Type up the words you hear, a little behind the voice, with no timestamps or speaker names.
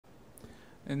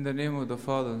In the name of the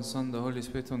Father, and Son, the Holy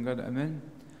Spirit, one God, Amen.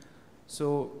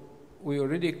 So, we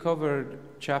already covered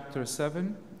chapter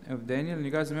 7 of Daniel. And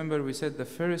you guys remember we said the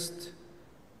first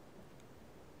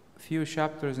few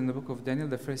chapters in the book of Daniel,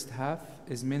 the first half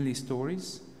is mainly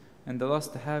stories. And the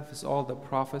last half is all the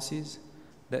prophecies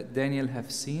that Daniel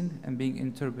have seen and being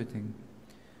interpreting.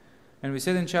 And we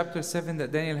said in chapter 7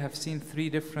 that Daniel have seen 3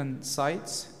 different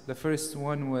sights. The first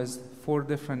one was 4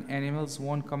 different animals,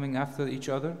 one coming after each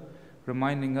other,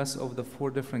 reminding us of the 4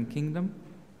 different kingdoms.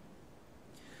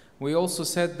 We also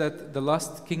said that the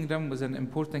last kingdom was an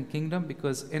important kingdom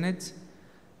because in it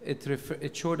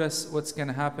showed us what's going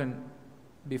to happen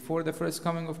before the first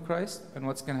coming of Christ and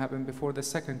what's going to happen before the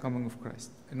second coming of Christ.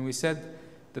 And we said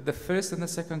that the first and the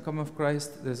second coming of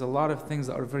Christ, there's a lot of things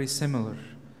that are very similar.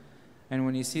 And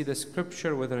when you see the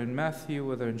scripture, whether in Matthew,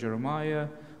 whether in Jeremiah,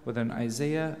 whether in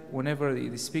Isaiah, whenever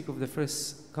they speak of the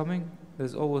first coming,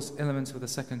 there's always elements of the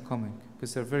second coming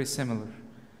because they're very similar.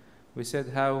 We said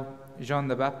how John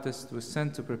the Baptist was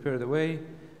sent to prepare the way,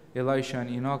 Elisha and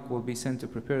Enoch will be sent to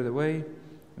prepare the way.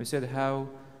 We said how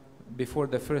before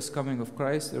the first coming of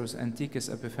Christ, there was Antiochus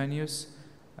Epiphanes,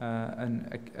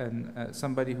 and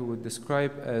somebody who would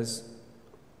describe as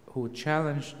who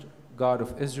challenged God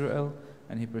of Israel,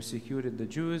 and he persecuted the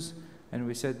Jews. And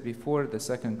we said before the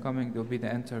second coming, there will be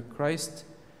the Antichrist.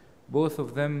 Both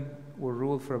of them will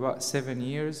rule for about 7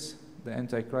 years. The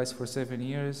Antichrist for 7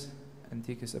 years,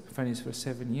 Antiochus Epiphanes for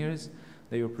 7 years.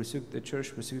 They will persecute the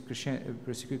church, persecute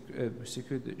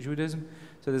Judaism.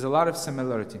 So there's a lot of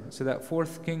similarity. So that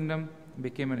 4th kingdom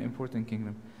became an important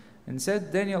kingdom. And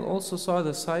said Daniel also saw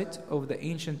the sight of the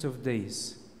Ancient of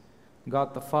Days,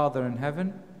 God the Father in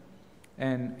heaven,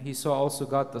 and he saw also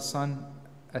God the Son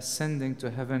ascending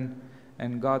to heaven,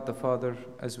 and God the Father,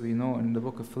 as we know in the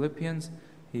book of Philippians,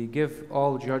 he gave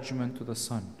all judgment to the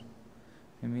Son.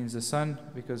 It means the Son,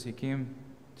 because he came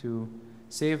to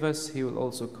save us, he will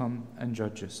also come and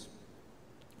judge us.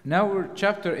 Now we're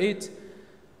chapter 8.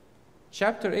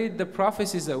 Chapter 8, the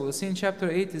prophecies that we'll see in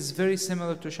chapter 8 is very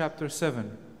similar to chapter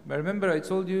 7. But remember, I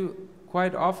told you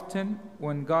quite often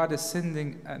when God is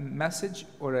sending a message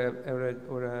or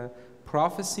a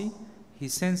prophecy, he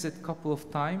sends it a couple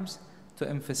of times to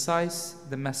emphasize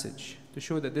the message, to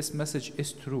show that this message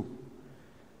is true.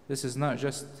 This is not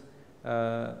just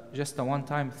a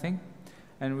one-time thing.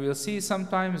 And we'll see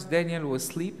sometimes Daniel was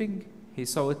sleeping. He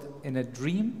saw it in a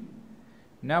dream.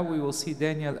 Now we will see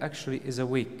Daniel actually is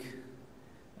awake.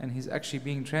 And he's actually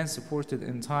being transported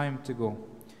in time to go.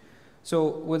 So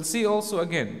we'll see also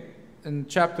again, in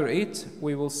chapter 8,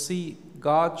 we will see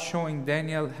God showing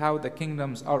Daniel how the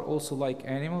kingdoms are also like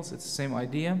animals. It's the same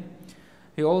idea.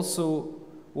 He also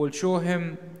will show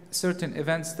him certain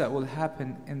events that will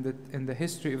happen in the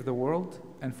history of the world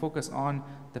and focus on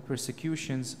the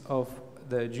persecutions of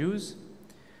the Jews.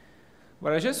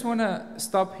 But I just want to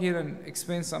stop here and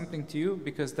explain something to you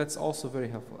because that's also very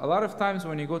helpful. A lot of times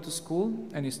when you go to school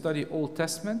and you study Old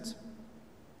Testament,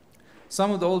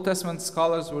 some of the Old Testament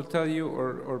scholars will tell you,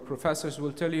 or professors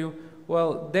will tell you,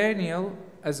 well, Daniel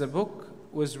as a book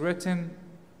was written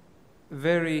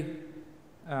very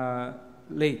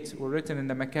late, or written in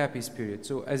the Maccabees period.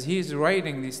 So as he's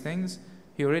writing these things,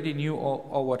 he already knew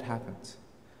all what happened.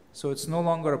 So it's no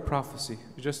longer a prophecy,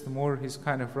 just more he's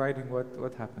kind of writing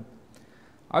what happened.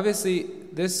 Obviously,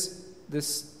 this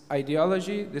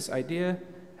ideology, this idea,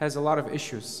 has a lot of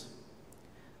issues.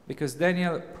 Because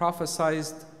Daniel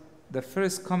prophesied the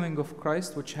first coming of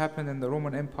Christ, which happened in the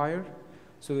Roman Empire.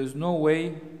 So there's no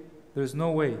way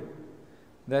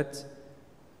that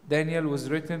Daniel was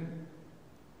written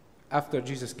after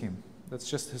Jesus came. That's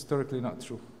just historically not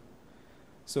true.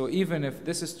 So even if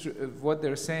this is true, if what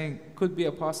they're saying could be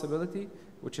a possibility,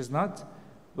 which is not,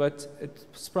 but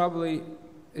it's probably,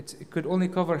 it could only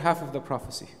cover half of the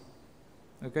prophecy,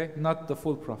 okay? Not the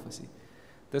full prophecy.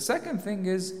 The second thing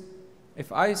is, if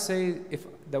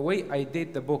the way I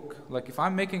date the book, like if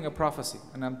I'm making a prophecy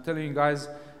and I'm telling you guys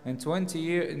in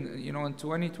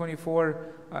 2024,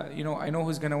 I know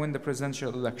who's going to win the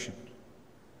presidential election.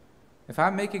 If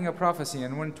I'm making a prophecy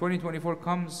and when 2024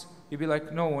 comes, you'd be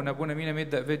like, no, when Abu Namina made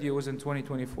that video, it was in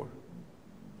 2024.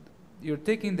 You're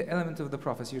taking the element of the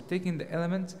prophecy. You're taking the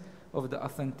element of the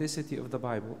authenticity of the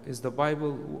Bible. Is the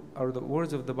Bible, are the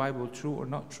words of the Bible true or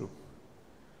not true?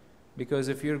 Because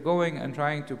if you're going and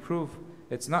trying to prove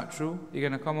it's not true, you're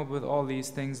going to come up with all these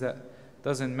things that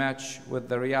doesn't match with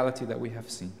the reality that we have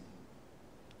seen.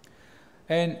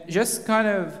 And just kind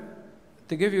of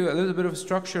to give you a little bit of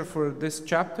structure for this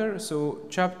chapter, so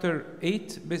chapter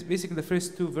 8, basically the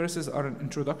first 2 verses are an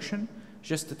introduction,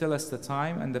 just to tell us the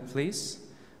time and the place.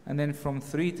 And then from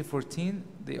 3 to 14,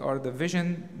 they are the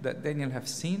vision that Daniel have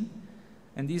seen.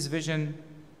 And these vision,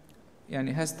 and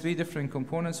it has 3 different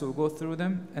components. We'll go through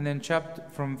them. And then chapter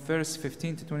from verse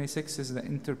 15 to 26 is the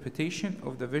interpretation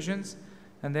of the visions.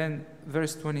 And then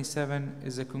verse 27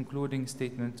 is a concluding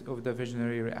statement of the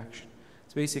visionary reaction.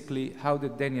 It's basically how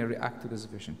did Daniel react to this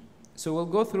vision. So we'll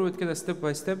go through it step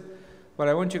by step. But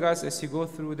I want you guys, as you go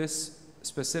through this,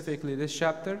 specifically this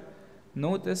chapter,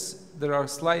 notice there are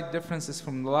slight differences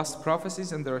from the last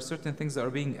prophecies, and there are certain things that are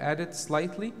being added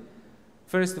slightly.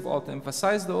 First of all, to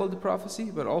emphasize the old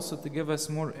prophecy, but also to give us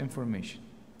more information.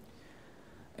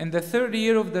 In the 3rd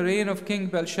year of the reign of King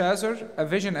Belshazzar, a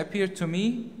vision appeared to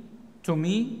me,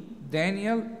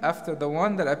 Daniel, after the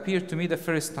one that appeared to me the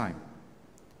first time.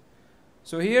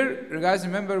 So here, you guys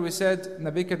remember we said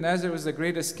Nebuchadnezzar was the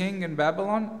greatest king in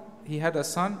Babylon. He had a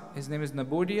son, his name is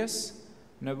Nabonidus.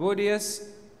 Nabonidus,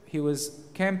 he was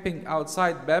camping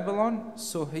outside Babylon,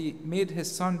 so he made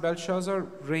his son Belshazzar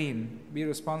reign, be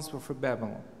responsible for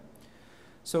Babylon.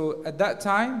 So at that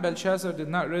time, Belshazzar did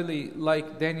not really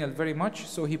like Daniel very much,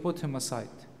 so he put him aside.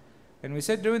 And we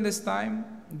said during this time,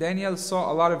 Daniel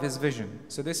saw a lot of his vision.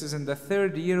 So this is in the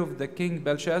 3rd year of the king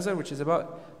Belshazzar, which is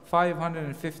about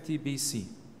 550 BC.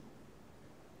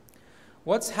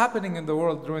 What's happening in the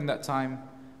world during that time?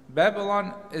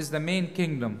 Babylon is the main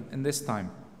kingdom in this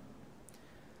time.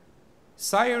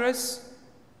 Cyrus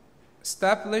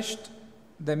established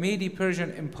the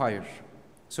Mede-Persian Empire.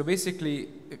 So basically,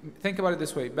 think about it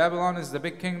this way. Babylon is the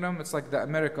big kingdom. It's like the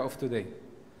America of today.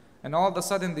 And all of a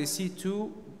sudden, they see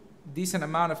 2 decent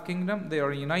amount of kingdom. They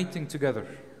are uniting together.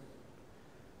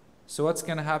 So what's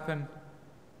going to happen?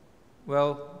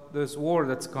 Well, there's war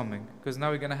that's coming. Because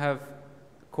now we're going to have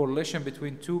a coalition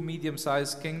between 2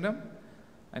 medium-sized kingdoms.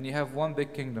 And you have 1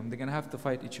 big kingdom. They're going to have to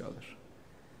fight each other.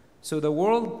 So the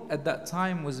world at that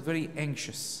time was very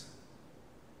anxious.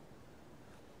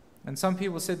 And some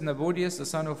people said Nabonidus, the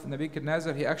son of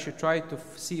Nebuchadnezzar, he actually tried to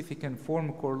see if he can form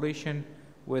a coalition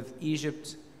with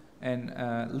Egypt and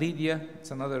Lydia.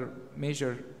 It's another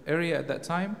major area at that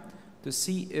time, to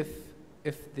see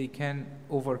if they can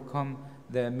overcome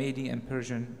the Mede and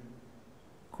Persian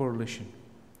coalition.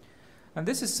 And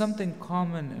this is something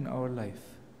common in our life.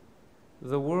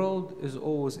 The world is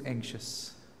always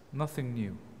anxious, nothing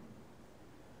new.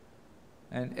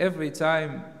 And every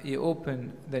time you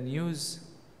open the news,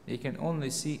 you can only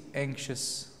see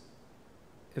anxious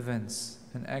events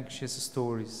and anxious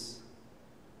stories.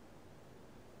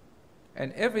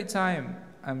 And every time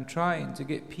I'm trying to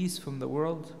get peace from the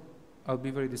world, I'll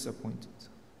be very disappointed.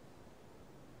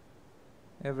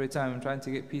 Every time I'm trying to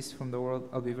get peace from the world,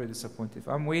 I'll be very disappointed. If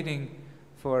I'm waiting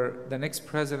for the next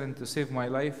president to save my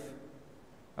life,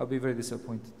 I'll be very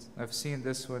disappointed. I've seen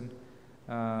this when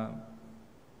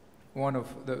one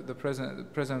of the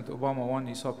President Obama won.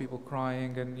 You saw people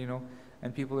crying and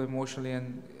and people emotionally,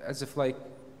 and as if like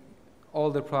all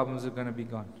their problems are going to be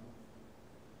gone.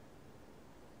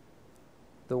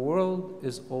 The world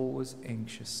is always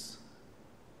anxious.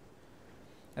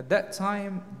 At that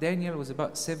time, Daniel was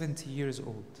about 70 years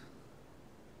old.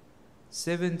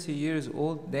 70 years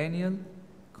old, Daniel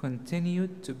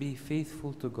continued to be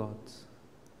faithful to God.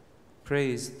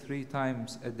 Prays 3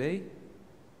 times a day,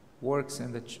 works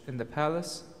in the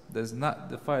palace, does not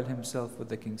defile himself with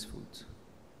the king's food.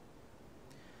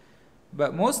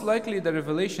 But most likely the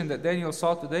revelation that Daniel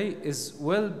saw today is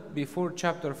well before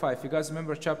chapter 5. You guys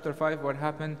remember chapter 5, what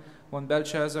happened when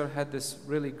Belshazzar had this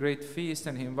really great feast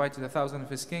and he invited thousands of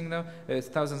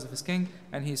his king,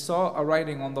 and he saw a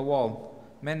writing on the wall,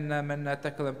 Menna, Menna,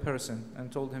 Tekel in person, and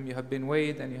told him, you have been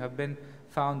weighed and you have been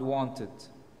found wanted.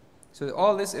 So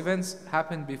all these events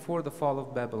happened before the fall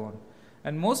of Babylon.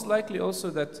 And most likely also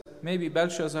that maybe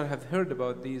Belshazzar have heard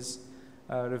about these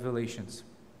revelations.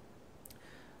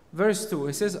 Verse 2,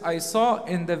 he says, I saw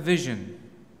in the vision,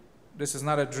 this is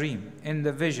not a dream, in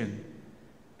the vision,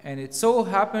 and it so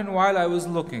happened while I was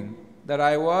looking, that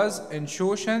I was in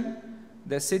Shoshan,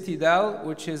 the citadel,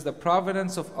 which is the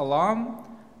province of Elam,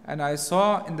 and I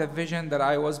saw in the vision that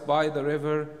I was by the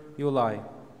river Ulai.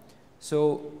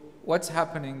 So what's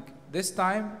happening? This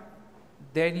time,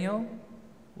 Daniel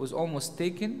was almost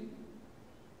taken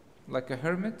like a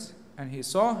hermit, and he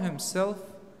saw himself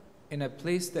in a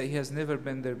place that he has never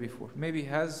been there before. Maybe he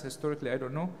has historically, I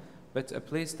don't know, but a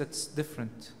place that's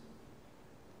different.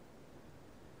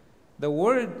 The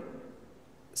word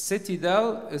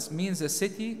citadel means a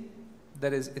city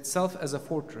that is itself as a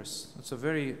fortress. It's a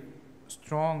very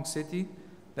strong city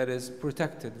that is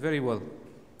protected very well.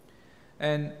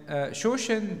 And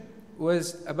Shoshan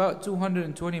was about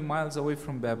 220 miles away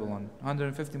from Babylon,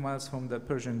 150 miles from the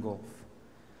Persian Gulf.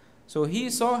 So he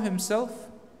saw himself,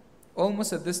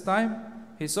 almost at this time,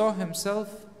 he saw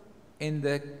himself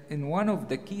in one of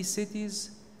the key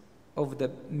cities of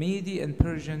the Mede and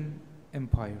Persian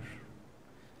Empire.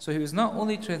 So he was not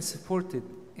only transported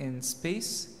in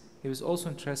space, he was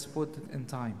also transported in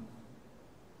time.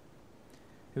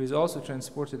 He was also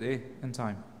transported in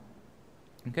time.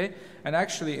 Okay? And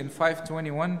actually in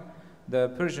 521, the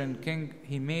Persian king,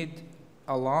 he made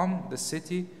Alam, the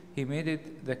city, he made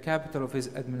it the capital of his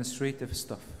administrative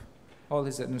stuff. All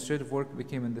his administrative work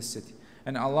became in this city.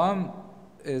 And Alam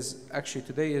is actually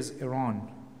today is Iran.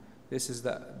 This is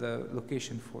the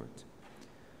location for it.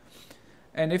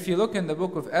 And if you look in the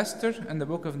book of Esther and the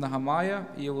book of Nehemiah,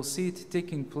 you will see it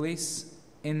taking place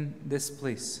in this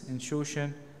place, in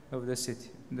Shushan of the city.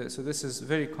 So this is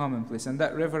very commonplace. And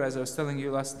that river, as I was telling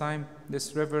you last time,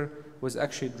 this river was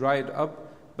actually dried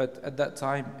up, but at that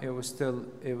time it was still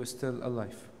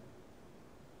alive.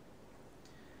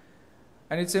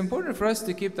 And it's important for us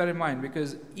to keep that in mind,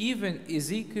 because even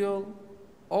Ezekiel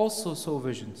also saw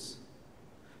visions.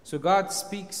 So God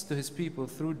speaks to his people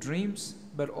through dreams,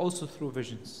 but also through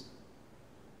visions,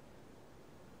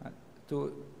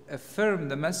 to affirm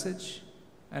the message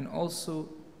and also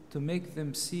to make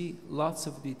them see lots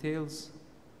of details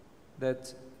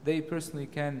that they personally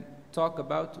can talk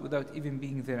about without even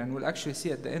being there. And we'll actually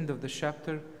see at the end of the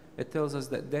chapter, it tells us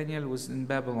that Daniel was in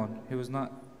Babylon. He was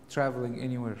not traveling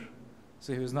anywhere.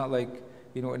 So he was not like,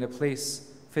 in a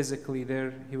place physically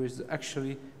there. He was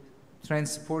actually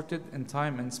transported in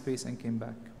time and space and came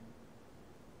back.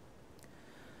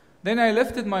 Then I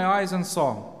lifted my eyes and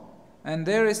saw, and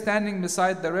there standing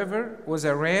beside the river was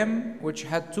a ram which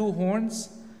had 2 horns,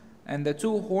 and the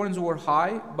 2 horns were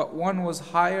high, but one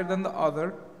was higher than the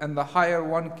other, and the higher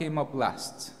one came up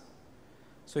last.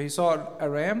 So he saw a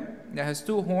ram that has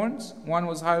 2 horns, one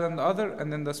was higher than the other,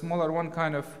 and then the smaller one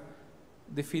kind of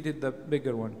defeated the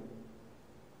bigger one.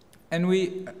 And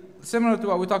similar to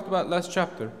what we talked about last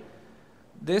chapter,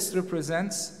 this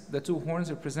represents, the 2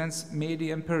 horns represents Mede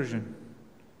and Persian.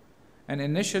 And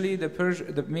initially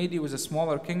the Mede was a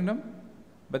smaller kingdom,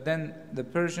 but then the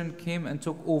Persian came and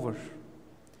took over.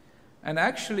 And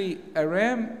actually a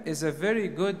ram is a very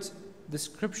good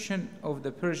description of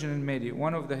the Persian and Mede.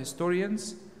 One of the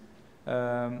historians,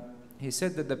 he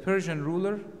said that the Persian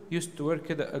ruler used to wear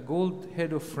a gold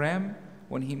head of ram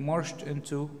when he marched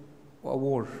into a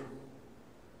war.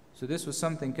 So this was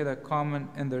something common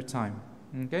in their time.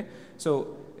 Okay?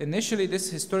 So initially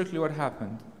this historically what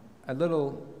happened. A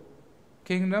little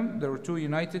kingdom, there were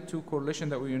 2 coalitions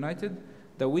that were united.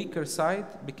 The weaker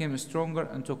side became stronger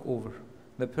and took over.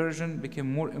 The Persian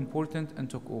became more important and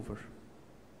took over.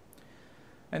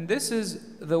 And this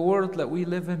is the world that we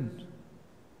live in.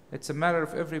 It's a matter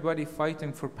of everybody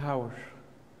fighting for power.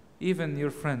 Even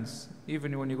your friends,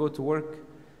 even when you go to work,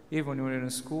 even when you're in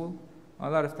school, a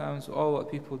lot of times all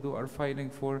what people do are fighting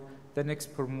for the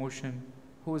next promotion.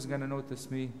 Who's going to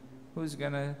notice me? Who's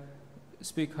going to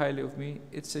speak highly of me?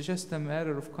 It's just a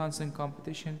matter of constant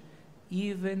competition,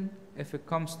 even if it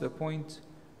comes to the point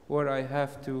where I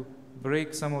have to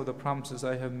break some of the promises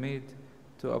I have made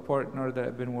to a partner that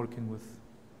I've been working with.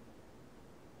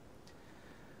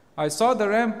 I saw the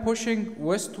ram pushing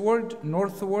westward,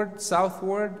 northward,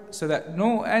 southward, so that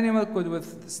no animal could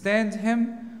withstand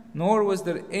him, nor was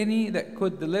there any that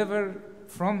could deliver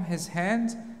from his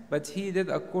hand, but he did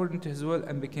according to his will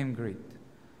and became great.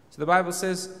 So the Bible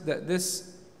says that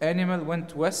this animal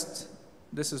went west.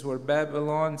 This is where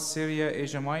Babylon, Syria,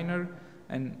 Asia Minor,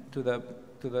 and to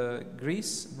the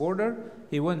Greece border.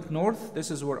 He went north. This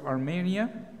is where Armenia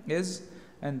is,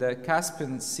 and the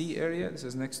Caspian Sea area. This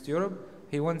is next to Europe.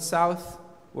 He went south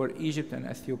where Egypt and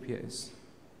Ethiopia is.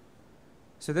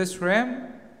 So this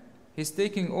ram, he's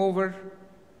taking over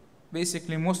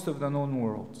basically most of the known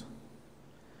world.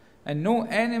 And no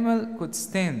animal could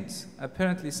stand.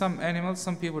 Apparently some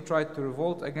people tried to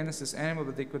revolt against this animal,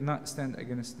 but they could not stand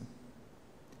against him.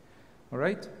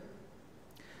 Alright?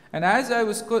 And as I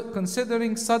was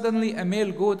considering, suddenly a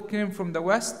male goat came from the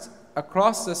west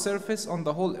across the surface on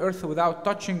the whole earth without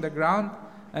touching the ground,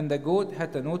 and the goat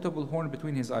had a notable horn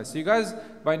between his eyes. So you guys,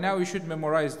 by now you should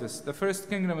memorize this. The first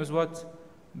kingdom is what?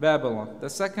 Babylon. The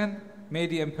second,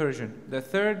 Mede and Persian. The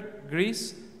third,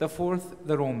 Greece. The fourth,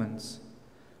 the Romans.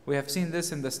 We have seen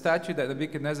this in the statue that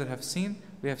Nebuchadnezzar have seen.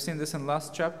 We have seen this in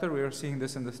last chapter. We are seeing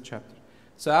this in this chapter.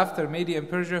 So after Mede and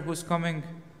Persia, who's coming?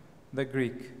 The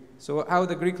Greek. So how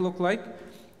the Greek look like?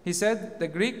 He said, the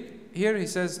Greek, here he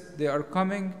says, they are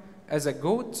coming as a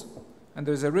goat, and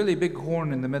there's a really big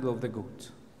horn in the middle of the goat.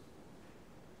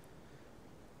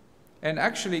 And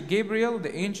actually, Gabriel,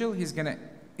 the angel, he's going to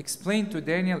explain to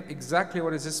Daniel exactly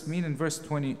what does this mean in verse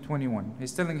 21.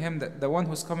 He's telling him that the one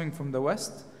who's coming from the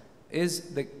west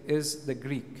is the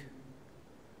Greek.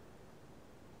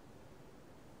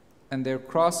 and they're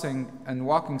crossing and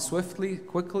walking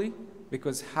quickly,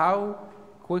 because how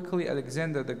quickly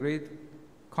Alexander the Great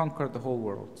conquered the whole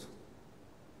world.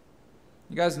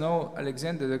 You guys know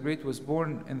Alexander the Great was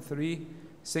born in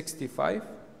 365.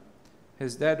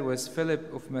 His dad was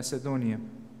Philip of Macedonia.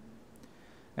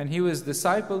 And he was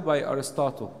discipled by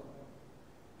Aristotle.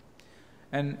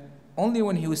 And only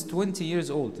when he was 20 years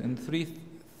old, in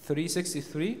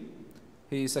 363,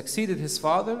 he succeeded his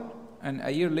father, and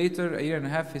a year later, a year and a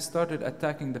half, he started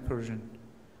attacking the Persian.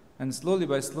 And slowly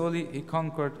by slowly, he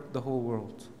conquered the whole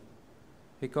world.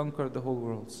 He conquered the whole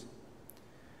world.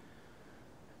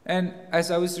 And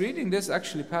as I was reading this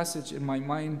passage in my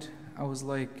mind, I was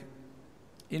like,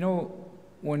 you know,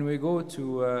 when we go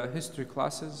to history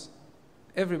classes,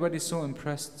 everybody's so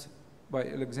impressed by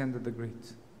Alexander the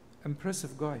Great.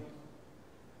 Impressive guy.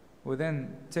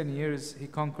 Within 10 years, he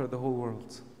conquered the whole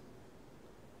world.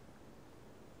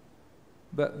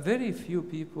 But very few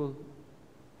people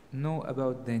know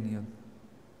about Daniel,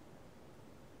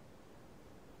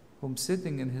 whom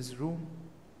sitting in his room,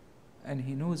 and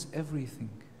he knows everything.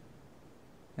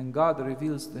 And God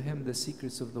reveals to him the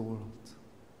secrets of the world.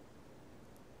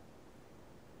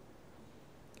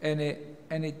 And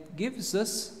it gives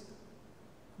us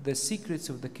the secrets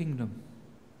of the kingdom.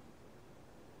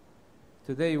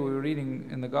 Today we were reading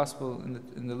in the gospel,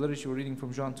 in the literature, we're reading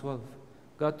from John 12.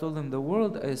 God told him, the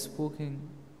word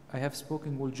I have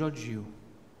spoken will judge you.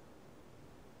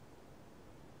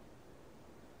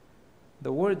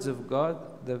 The words of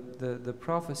God, the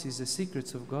prophecies, the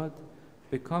secrets of God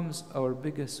becomes our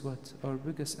biggest Our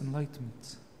biggest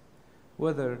enlightenment.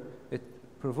 Whether it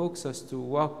provokes us to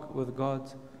walk with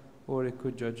God or it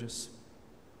could judge us.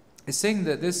 It's saying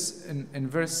that this in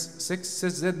verse 6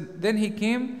 says that then he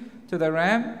came to the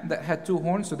ram that had two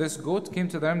horns. So this goat came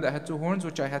to the ram that had two horns,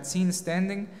 which I had seen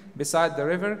standing beside the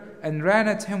river, and ran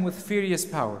at him with furious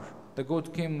power. The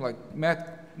goat came like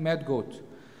mad goat.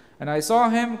 And I saw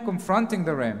him confronting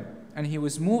the ram, and he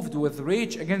was moved with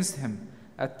rage against him,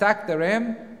 attacked the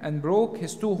ram, and broke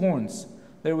his two horns.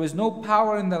 There was no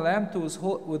power in the lamb to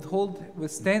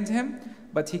withstand him,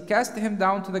 but he cast him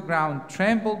down to the ground,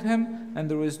 trampled him, and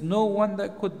there was no one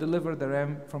that could deliver the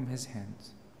ram from his hand.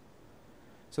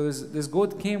 So this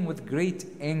goat came with great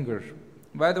anger.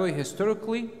 By the way,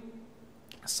 historically,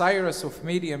 Cyrus of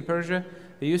Media and Persia,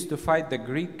 he used to fight the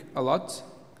Greek a lot,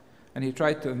 and he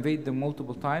tried to invade them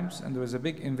multiple times, and there was a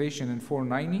big invasion in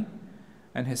 490,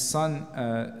 and his son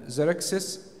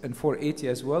Xerxes in 480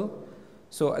 as well.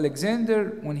 So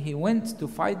Alexander, when he went to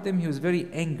fight them, he was very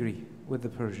angry with the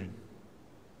Persian.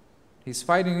 He's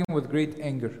fighting them with great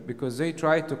anger because they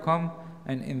tried to come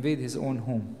and invade his own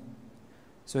home.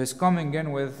 So he's coming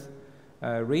in with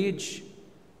rage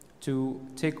to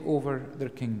take over their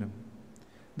kingdom.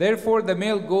 Therefore the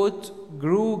male goat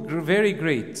grew very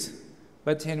great,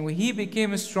 but when he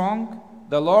became strong,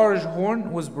 the large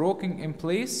horn was broken in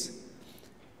place.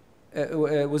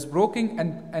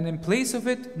 And in place of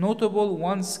it, notable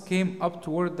ones came up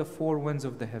toward the four winds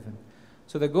of the heaven.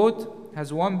 So the goat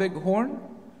has one big horn,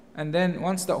 and then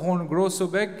once the horn grows so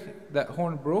big, that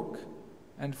horn broke,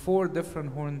 and four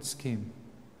different horns came.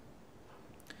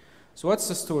 So what's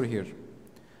the story here?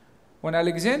 When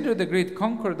Alexander the Great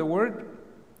conquered the world,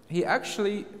 he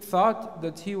actually thought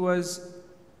that he was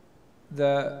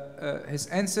his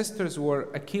ancestors were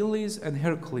Achilles and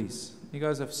Hercules. You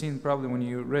guys have seen probably when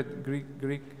you read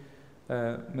Greek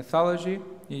mythology,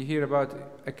 you hear about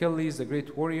Achilles, the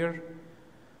great warrior,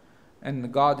 and the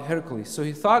god Hercules. So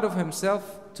he thought of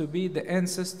himself to be the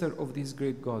ancestor of these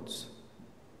great gods.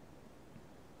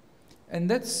 And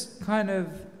that's kind of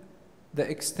the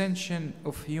extension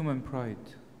of human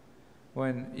pride.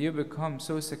 When you become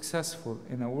so successful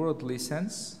in a worldly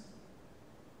sense,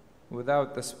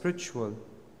 without the spiritual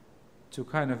to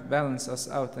kind of balance us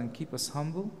out and keep us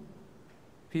humble,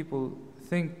 people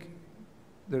think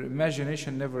their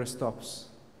imagination never stops,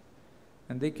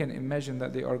 and they can imagine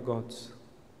that they are gods.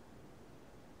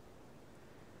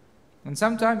 And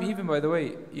sometimes, even by the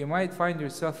way, you might find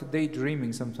yourself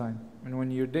daydreaming sometime. And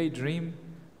when you daydream,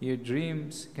 your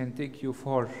dreams can take you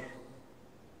far.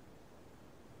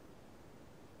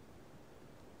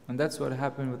 And that's what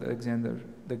happened with Alexander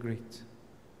the Great.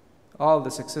 All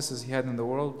the successes he had in the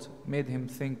world made him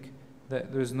think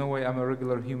that there's no way I'm a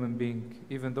regular human being,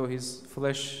 even though he's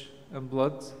flesh and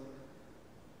blood.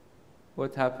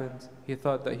 What happened? He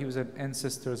thought that he was an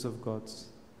ancestor of gods.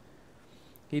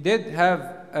 He did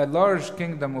have a large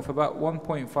kingdom of about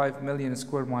 1.5 million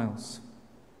square miles.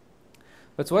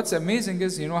 But what's amazing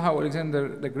is, you know how Alexander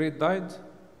the Great died?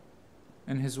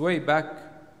 In his way back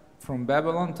from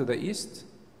Babylon to the east,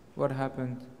 what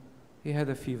happened? He had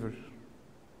a fever.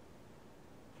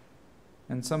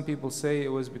 and some people say it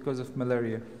was because of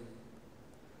malaria.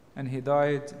 And he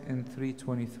died in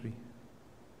 323.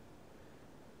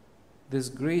 This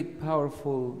great,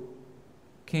 powerful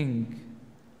king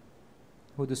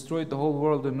who destroyed the whole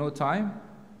world in no time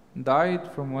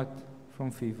died from what?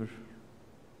 From fever.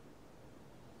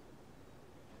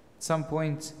 At some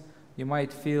point, you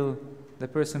might feel the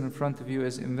person in front of you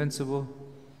is invincible,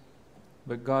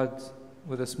 but God,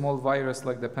 with a small virus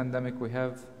like the pandemic we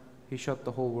have, He shut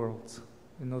the whole world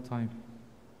in no time.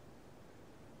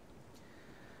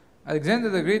 Alexander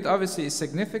the Great obviously is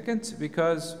significant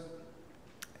because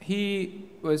he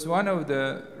was one of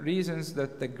the reasons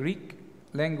that the Greek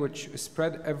language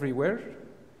spread everywhere.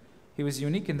 He was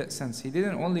unique in that sense. He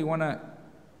didn't only want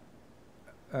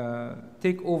to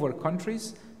take over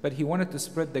countries, but he wanted to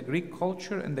spread the Greek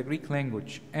culture and the Greek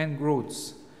language and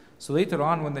roads. So later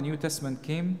on, when the New Testament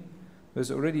came, there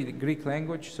was already the Greek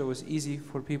language, so it was easy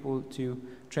for people to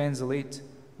translate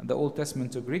the Old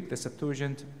Testament to Greek, the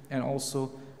Septuagint, and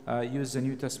also use the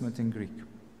New Testament in Greek.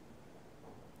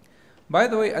 By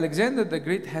the way, Alexander the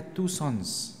Great had two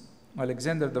sons,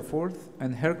 Alexander the Fourth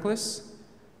and Hercules,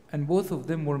 and both of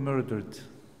them were murdered.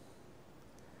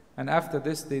 And after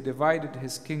this, they divided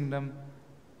his kingdom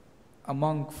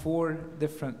among 4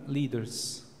 different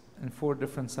leaders in 4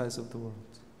 different sides of the world.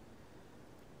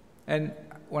 And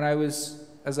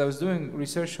as I was doing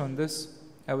research on this,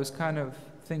 I was kind of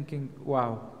thinking,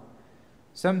 wow.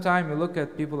 Sometimes you look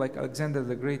at people like Alexander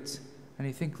the Great and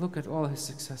you think, look at all his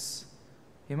success.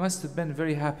 He must have been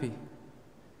very happy.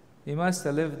 He must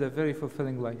have lived a very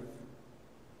fulfilling life.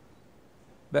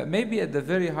 But maybe at the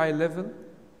very high level,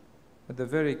 at the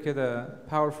very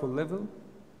powerful level,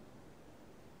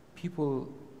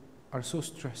 people are so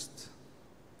stressed.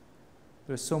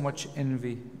 There's so much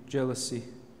envy, jealousy.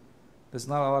 There's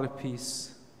not a lot of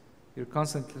peace. You're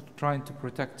constantly trying to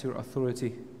protect your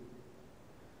authority.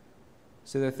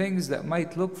 So the things that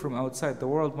might look from outside the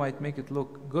world might make it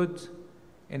look good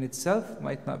in itself,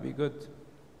 might not be good.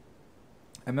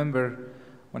 I remember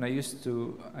when I used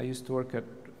to work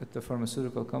at the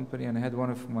pharmaceutical company, and I had one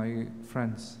of my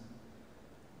friends.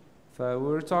 So we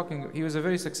were talking. He was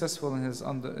very successful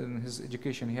in his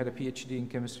education. He had a PhD in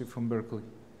chemistry from Berkeley.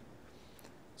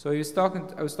 So I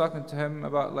was talking to him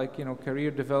about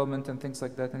career development and things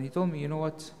like that, and he told me, you know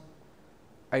what?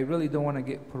 I really don't want to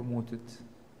get promoted.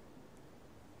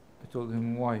 I told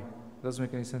him, why? It doesn't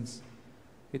make any sense.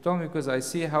 He told me, because I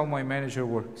see how my manager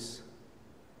works.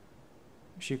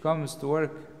 She comes to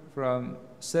work from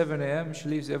 7 a.m., she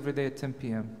leaves every day at 10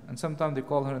 p.m. And sometimes they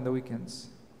call her on the weekends.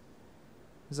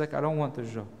 He's like, I don't want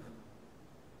this job.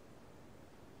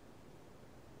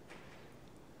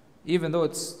 Even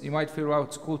though you might feel, wow,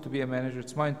 it's cool to be a manager,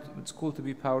 it's cool to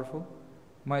be powerful,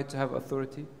 might have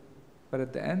authority, but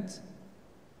at the end,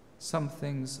 some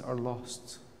things are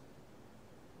lost.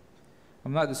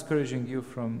 I'm not discouraging you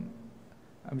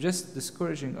I'm just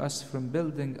discouraging us from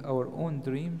building our own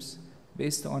dreams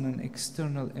based on an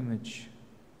external image,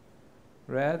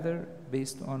 rather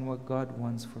based on what God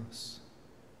wants for us.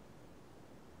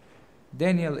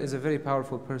 Daniel is a very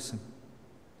powerful person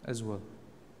as well.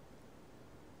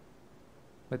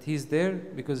 But he's there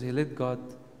because he let God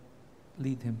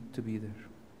lead him to be there.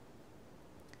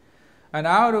 And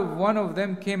out of one of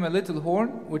them came a little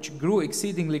horn, which grew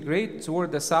exceedingly great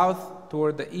toward the south,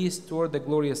 toward the east, toward the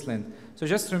glorious land. So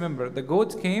just remember, the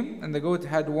goat came, and the goat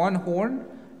had one horn,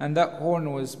 and that horn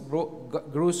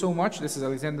grew so much. This is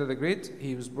Alexander the Great.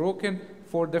 He was broken.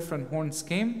 4 different horns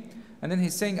came. And then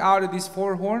he's saying, out of these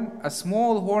 4 horns, a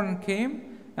small horn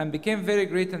came and became very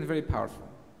great and very powerful.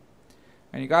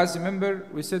 And you guys remember,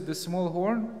 we said the small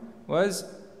horn was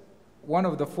one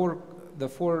of the four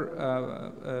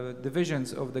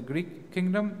divisions of the Greek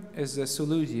kingdom is the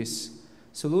Seleucids.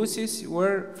 Seleucids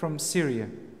were from Syria.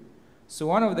 So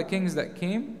one of the kings that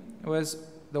came was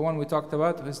the one we talked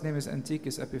about. His name is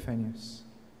Antiochus Epiphanes.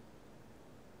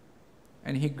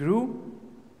 And he grew.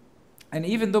 And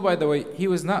even though, by the way, he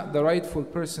was not the rightful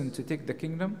person to take the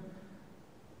kingdom,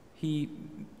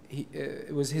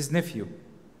 it was his nephew.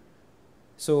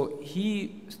 So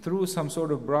he, through some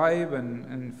sort of bribe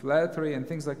and flattery and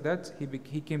things like that,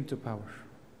 he came to power.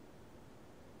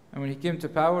 And when he came to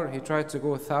power, he tried to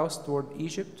go south toward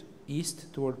Egypt,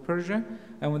 east toward Persia.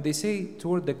 And when they say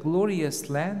toward the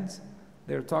glorious land,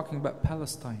 they're talking about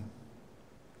Palestine.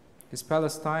 Because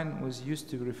Palestine was used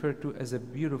to be referred to as a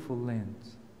beautiful land.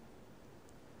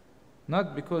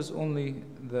 Not because only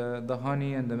the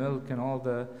honey and the milk and all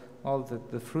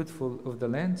the fruitful of the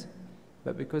land,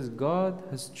 but because God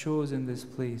has chosen this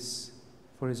place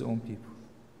for His own people.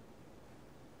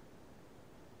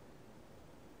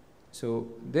 So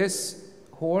this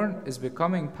horn is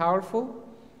becoming powerful,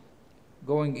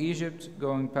 going Egypt,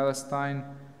 going Palestine,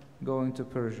 going to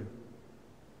Persia.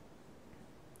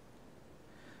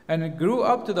 And it grew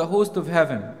up to the host of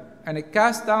heaven, and it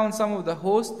cast down some of the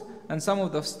host and some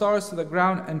of the stars to the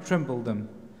ground and trampled them.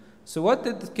 So what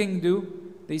did the king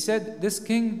do? They said, this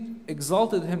king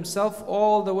exalted himself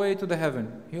all the way to the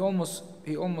heaven. He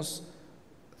almost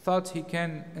thought he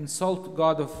can insult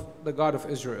the God of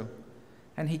Israel.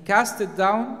 And he casted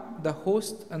down the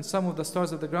host and some of the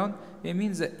stars of the ground. It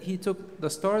means that he took the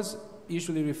stars,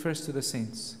 usually refers to the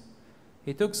saints.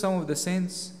 He took some of the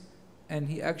saints and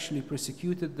he actually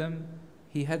persecuted them.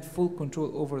 He had full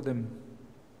control over them.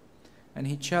 And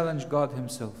he challenged God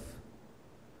himself.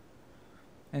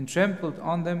 And trampled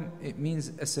on them, it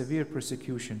means a severe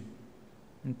persecution.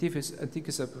 Antiochus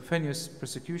Epiphanes'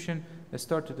 persecution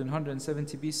started in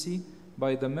 170 BC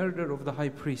by the murder of the high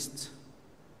priest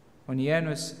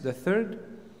Onianus III,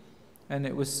 and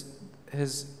it was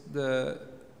the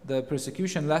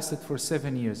persecution lasted for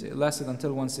 7 years. It lasted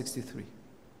until 163.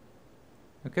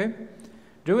 Okay?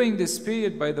 During this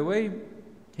period, by the way,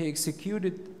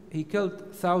 he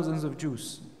killed thousands of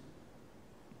Jews.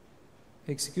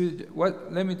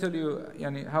 Let me tell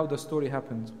you how the story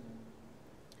happened.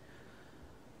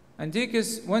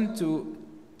 Antiochus went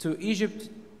to Egypt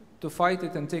to fight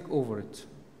it and take over it.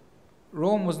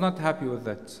 Rome was not happy with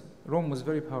that. Rome was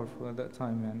very powerful at that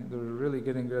time, They were really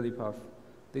getting really powerful.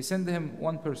 They sent him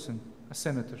one person, a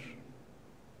senator.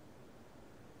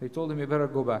 They told him, you better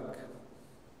go back.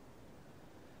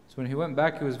 So when he went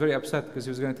back, he was very upset because he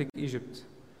was going to take Egypt.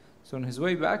 So on his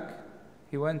way back,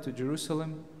 he went to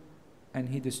Jerusalem and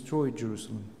he destroyed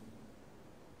Jerusalem.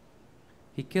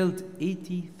 He killed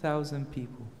 80,000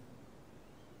 people.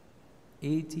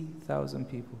 80,000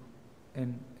 people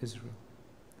in Israel.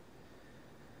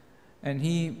 And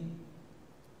he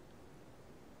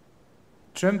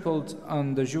trampled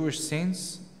on the Jewish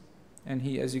saints, and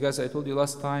he, as you guys, I told you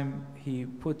last time, he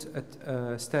put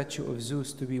a statue of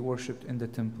Zeus to be worshipped in the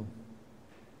temple.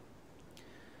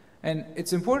 And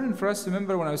it's important for us to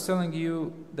remember when I was telling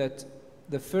you that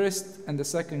the first and the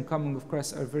second coming of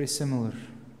Christ are very similar.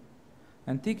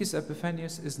 Antiochus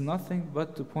Epiphanes is nothing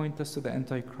but to point us to the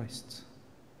Antichrist,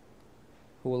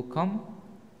 who will come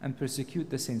and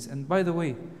persecute the saints. And by the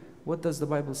way, what does the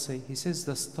Bible say? He says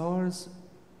the stars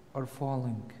are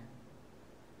falling.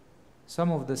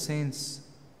 Some of the saints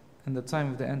in the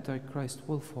time of the Antichrist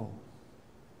will fall.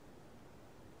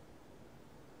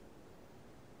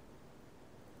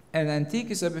 And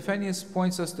Antiochus Epiphanes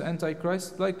points us to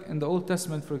Antichrist, like in the Old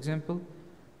Testament, for example,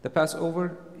 the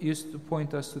Passover used to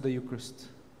point us to the Eucharist.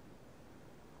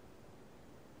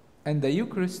 And the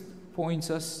Eucharist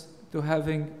points us to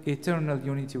having eternal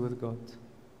unity with God.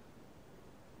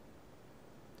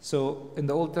 So in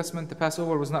the Old Testament, the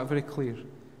Passover was not very clear.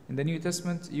 In the New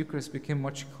Testament, Eucharist became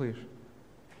much clearer.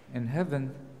 In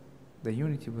heaven, the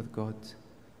unity with God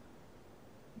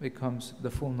becomes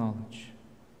the full knowledge.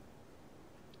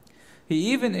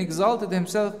 He even exalted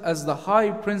himself as the high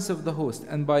prince of the host,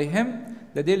 and by him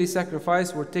the daily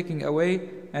sacrifice were taken away,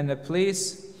 and the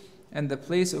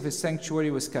place of his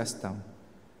sanctuary was cast down.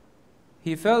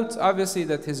 He felt obviously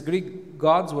that his Greek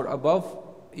gods were above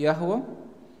Yahweh,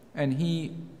 and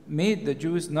he made the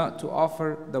Jews not to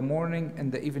offer the morning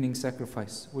and the evening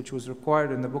sacrifice, which was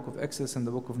required in the book of Exodus and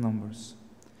the book of Numbers.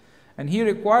 And he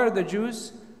required the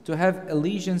Jews to have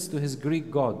allegiance to his Greek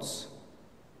gods.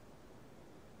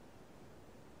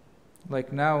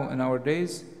 Like now in our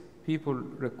days, people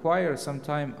require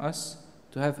sometimes us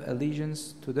to have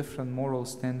allegiance to different moral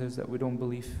standards that we don't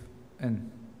believe in.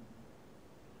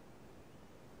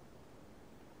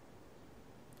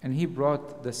 And he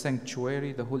brought the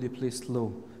sanctuary, the holy place,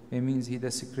 low. It means he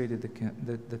desecrated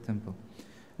the temple.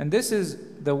 And this is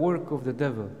the work of the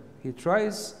devil. He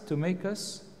tries to make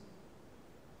us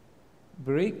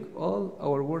break all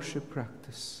our worship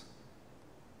practice.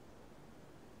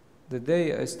 The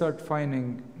day I start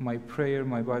finding my prayer,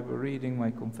 my Bible reading,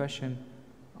 my confession,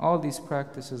 all these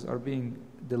practices are being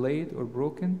delayed or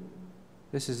broken,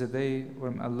 this is a day where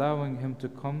I'm allowing him to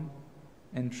come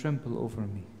and trample over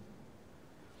me.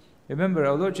 Remember,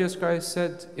 our Lord Jesus Christ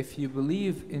said, if you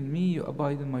believe in me, you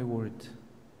abide in my word.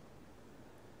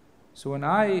 So when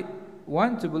I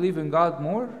want to believe in God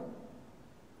more,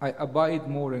 I abide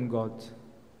more in God.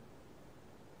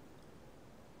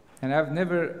 And I've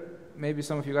never, maybe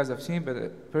some of you guys have seen,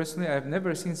 but personally, I've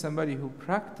never seen somebody who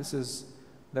practices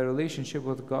their relationship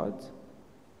with God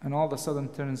and all of a sudden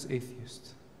turns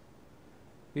atheist.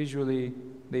 Usually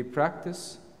they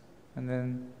practice and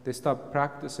then they stop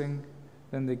practicing,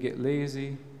 then they get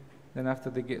lazy, then after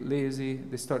they get lazy,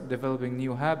 they start developing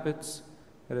new habits,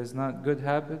 that is not good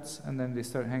habits, and then they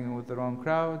start hanging with the wrong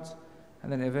crowds, and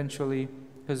then eventually,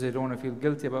 because they don't want to feel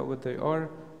guilty about what they are,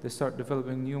 they start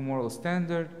developing new moral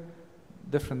standard,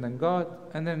 different than God,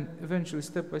 and then eventually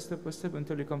step by step by step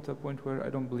until you come to a point where I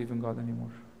don't believe in God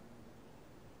anymore.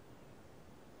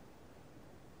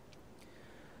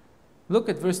 Look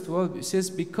at verse 12. It says,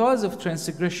 because of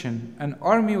transgression, an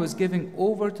army was given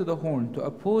over to the horn to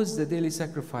oppose the daily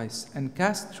sacrifice and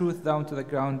cast truth down to the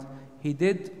ground. He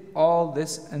did all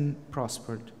this and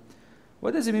prospered.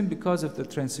 What does it mean because of the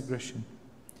transgression?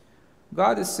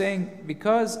 God is saying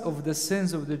because of the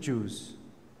sins of the Jews,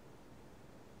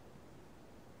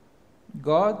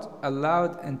 God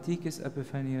allowed Antiochus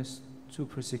Epiphanes to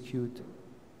persecute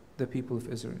the people of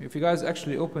Israel. If you guys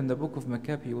actually open the book of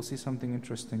Maccabees, you will see something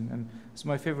interesting, and it's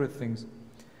my favorite things.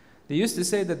 They used to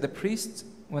say that the priests,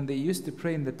 when they used to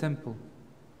pray in the temple,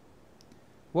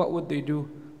 what would they do?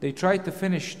 They tried to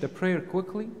finish the prayer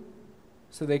quickly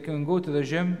so they can go to the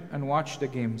gym and watch the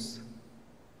games.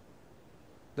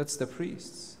 That's the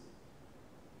priests.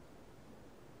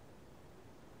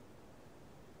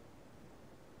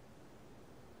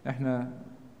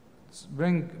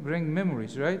 Bring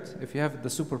memories, right? If you have the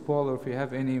Super Bowl or if you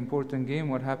have any important game,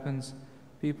 what happens?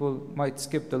 People might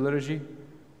skip the liturgy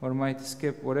or might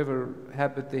skip whatever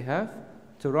habit they have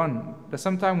to run. But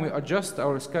sometimes we adjust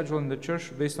our schedule in the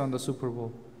church based on the Super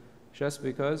Bowl, just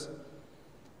because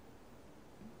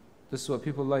this is what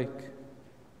people like.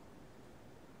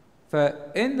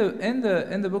 In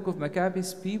the book of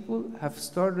Maccabees, people have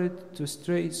started to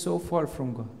stray so far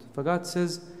from God. For God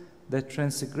says that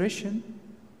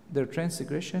their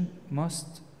transgression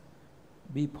must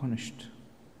be punished.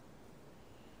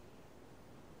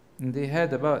 And they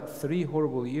had about 3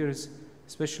 horrible years,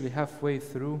 especially halfway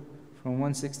through, from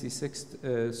 167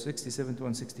 to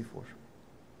 164.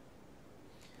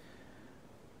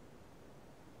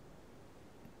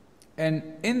 And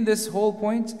in this whole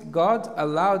point, God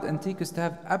allowed Antiochus to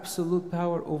have absolute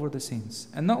power over the saints.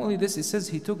 And not only this, it says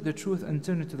he took the truth and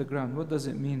turned it to the ground. What does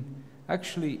it mean?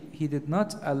 Actually, he did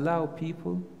not allow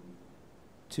people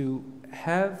to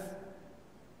have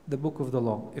the book of the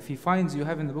law. If he finds you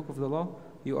having the book of the law,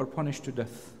 you are punished to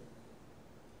death.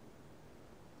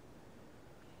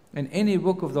 And any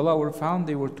book of the law were found,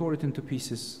 they were torn into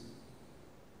pieces.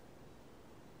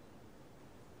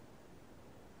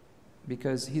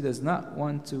 Because he does not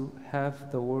want to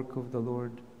have the work of the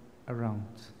Lord around.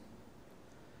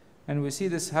 And we see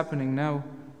this happening now,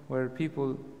 where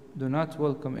people do not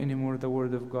welcome anymore the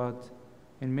word of God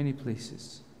in many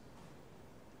places.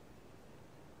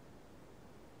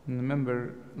 And I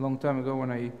remember a long time ago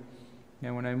when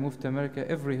I moved to America,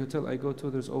 every hotel I go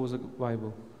to, there's always a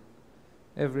Bible.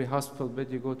 Every hospital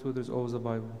bed you go to, there's always a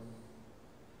Bible.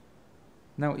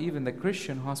 Now even the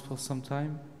Christian hospitals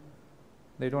sometimes,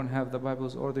 they don't have the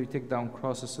Bibles, or they take down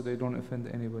crosses so they don't offend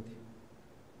anybody.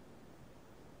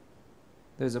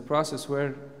 There's a process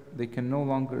where they can no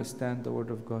longer stand the word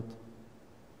of God.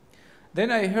 Then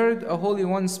I heard a holy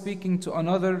one speaking to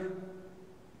another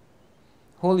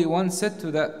holy one, said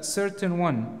to that certain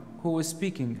one who was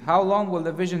speaking, how long will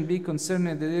the vision be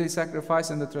concerning the daily sacrifice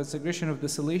and the transgression of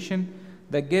desolation,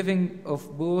 the giving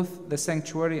of both the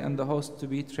sanctuary and the host to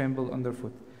be trampled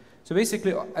underfoot? So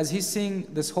basically, as he's seeing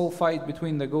this whole fight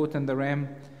between the goat and the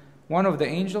ram, one of the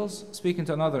angels speaking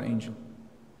to another angel,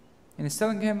 and he's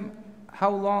telling him, how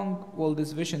long will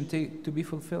this vision take to be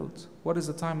fulfilled? What is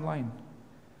the timeline?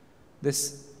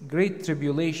 This great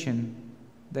tribulation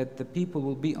that the people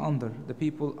will be under, the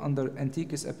people under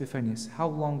Antiochus Epiphanes, how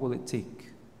long will it take?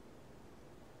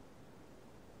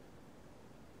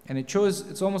 And it shows,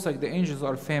 it's almost like the angels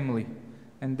are family.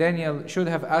 And Daniel should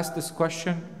have asked this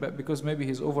question, but because maybe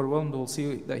he's overwhelmed, we'll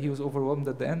see that he was overwhelmed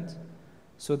at the end.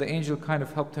 So the angel kind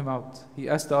of helped him out. He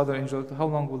asked the other angel, how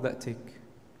long will that take?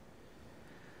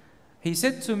 He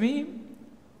said to me,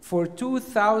 for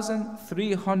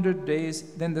 2,300 days,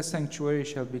 then the sanctuary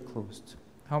shall be closed.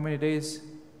 How many days?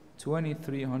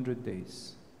 2,300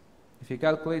 days. If you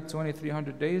calculate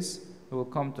 2,300 days, it will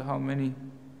come to how many?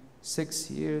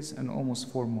 6 years and almost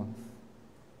 4 months.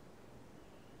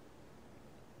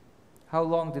 How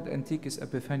long did Antiochus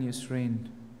Epiphanes reign?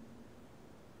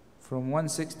 From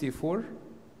 164,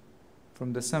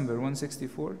 from December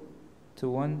 164 to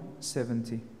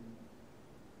 170.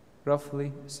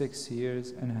 Roughly 6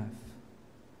 years and a half.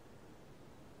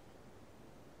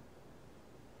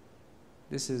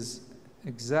 This is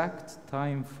exact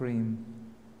time frame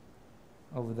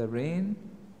of the reign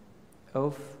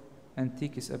of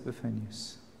Antiochus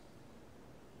Epiphanes.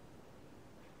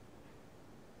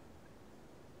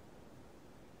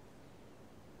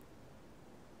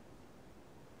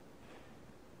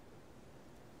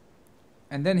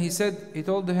 And then he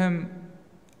told him,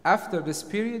 after this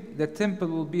period, the temple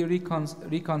will be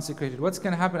reconsecrated. What's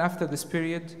going to happen after this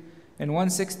period? In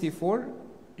 164,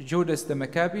 Judas the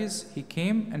Maccabees, he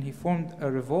came and he formed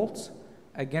a revolt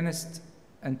against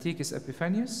Antiochus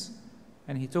Epiphanes,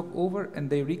 and he took over and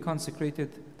they reconsecrated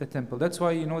the temple. That's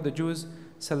why the Jews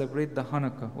celebrate the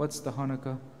Hanukkah. What's the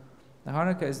Hanukkah? The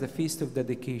Hanukkah is the feast of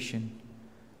dedication,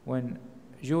 when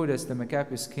Judas the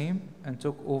Maccabees came and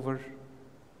took over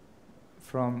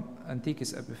from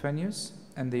Antiochus Epiphanes,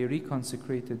 and they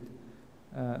rededicated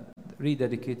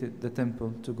the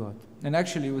temple to God. And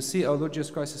actually, we see our Lord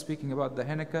Jesus Christ is speaking about the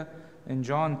Hanukkah in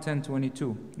John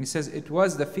 10:22. He says, it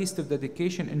was the feast of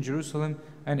dedication in Jerusalem,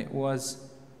 and it was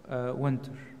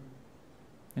winter.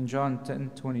 In John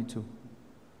 10:22.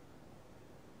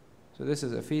 So this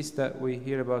is a feast that we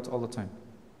hear about all the time.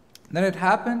 Then it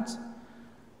happened,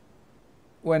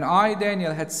 when I,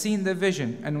 Daniel, had seen the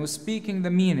vision and was speaking the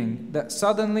meaning, that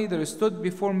suddenly there stood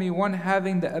before me one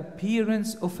having the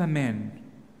appearance of a man.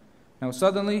 Now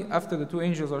suddenly, after the two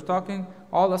angels are talking,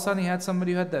 all of a sudden he had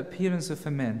somebody who had the appearance of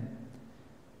a man.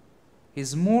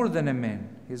 He's more than a man.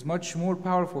 He's much more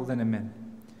powerful than a man.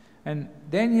 And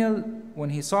Daniel,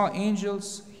 when he saw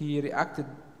angels, he reacted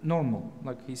normal,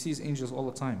 like he sees angels all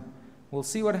the time. We'll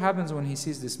see what happens when he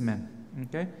sees this man.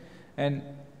 Okay? And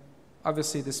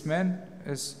obviously this man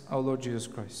is our Lord Jesus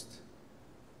Christ.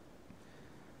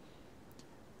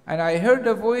 And I heard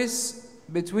a voice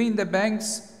between the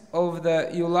banks of the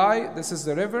Ulai, this is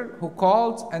the river, who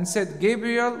called and said,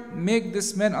 Gabriel, make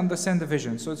this man understand the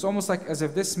vision. So it's almost like as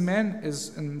if this man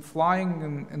is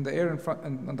flying in the air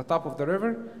on the top of the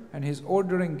river, and he's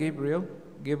ordering Gabriel.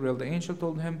 Gabriel, the angel,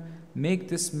 told him, make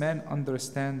this man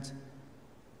understand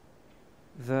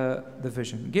the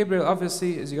vision. Gabriel,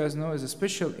 obviously, as you guys know, is a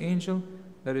special angel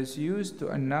that is used to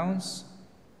announce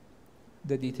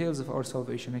the details of our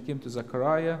salvation. He came to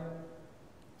Zechariah,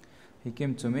 he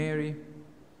came to Mary.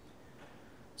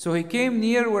 So he came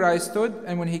near where I stood,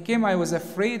 and when he came, I was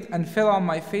afraid and fell on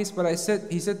my face. But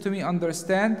he said to me,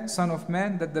 understand, Son of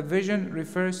Man, that the vision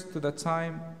refers to the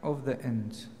time of the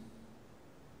end.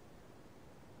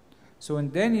 So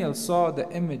when Daniel saw the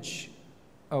image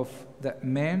of that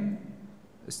man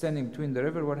standing between the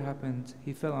river, what happened?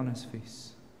 He fell on his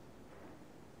face.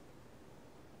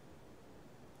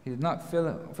 He did not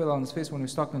fell on his face when he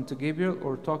was talking to Gabriel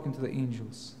or talking to the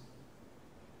angels.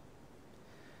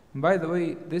 And by the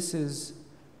way, this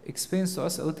explains to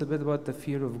us a little bit about the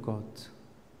fear of God.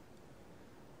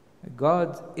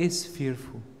 God is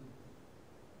fearful.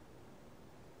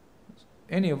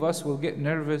 Any of us will get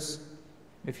nervous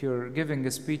if you're giving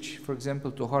a speech, for example,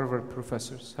 to Harvard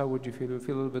professors. How would you feel? You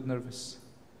feel a little bit nervous.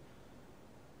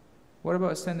 What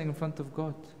about standing in front of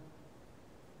God?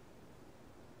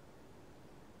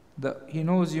 He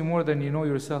knows you more than you know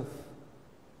yourself.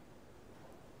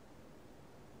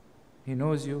 He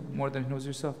knows you more than he knows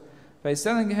yourself. But he's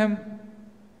telling him,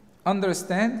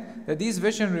 understand that these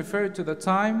visions refer to the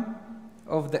time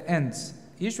of the end.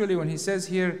 Usually when he says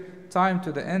here, time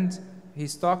to the end,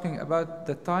 he's talking about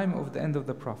the time of the end of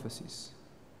the prophecies.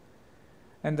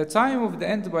 And the time of the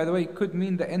end, by the way, could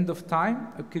mean the end of time,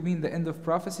 it could mean the end of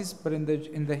prophecies, but in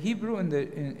the Hebrew, in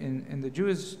the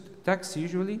Jewish text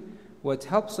usually, what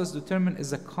helps us determine is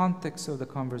the context of the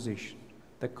conversation,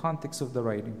 the context of the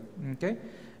writing. Okay?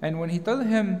 And when he told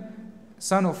him,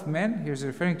 Son of Man, he's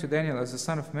referring to Daniel as the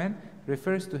Son of Man,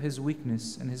 refers to his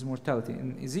weakness and his mortality.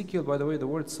 In Ezekiel, by the way, the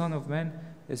word Son of Man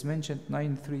is mentioned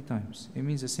 93 times. It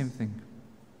means the same thing.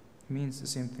 It means the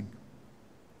same thing.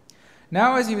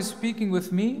 Now as he was speaking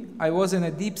with me, I was in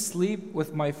a deep sleep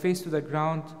with my face to the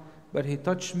ground, but he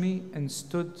touched me and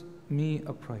stood me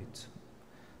upright.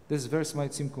 This verse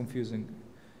might seem confusing.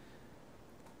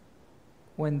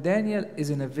 When Daniel is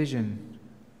in a vision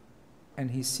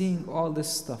and he's seeing all this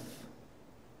stuff,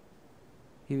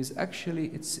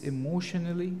 it's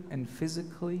emotionally and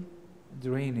physically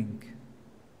draining.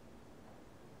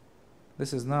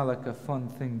 This is not like a fun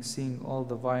thing, seeing all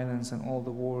the violence and all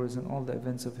the wars and all the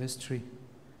events of history.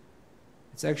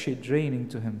 It's actually draining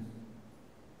to him.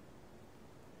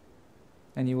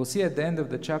 And you will see at the end of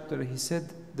the chapter, he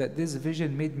said that this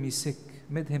vision made me sick,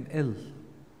 made him ill.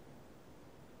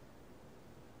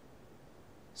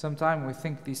 Sometimes we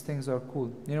think these things are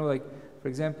cool. Like, for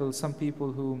example, some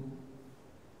people who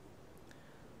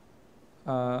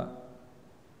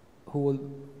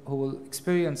will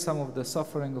experience some of the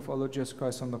suffering of our Lord Jesus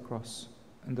Christ on the cross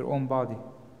in their own body.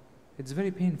 It's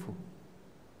very painful.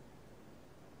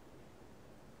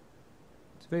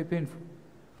 It's very painful.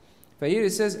 But here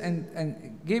it says,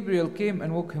 and Gabriel came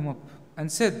and woke him up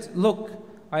and said, Look,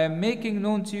 I am making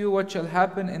known to you what shall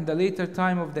happen in the later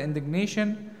time of the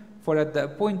indignation, for at the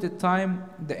appointed time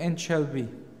the end shall be.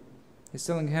 He's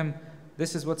telling him,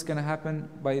 this is what's going to happen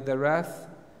by the wrath,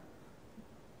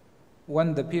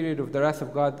 when the period of the wrath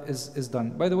of God is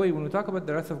done. By the way, when we talk about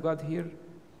the wrath of God here,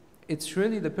 it's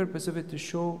really the purpose of it to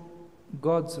show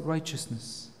God's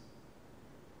righteousness.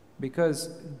 Because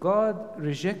God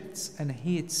rejects and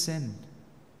hates sin.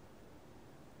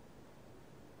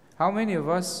 How many of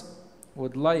us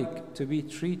would like to be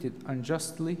treated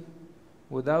unjustly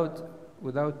without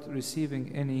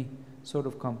receiving any sort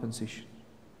of compensation?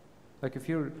 Like if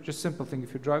you're, just simple thing,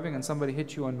 if you're driving and somebody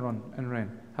hit you and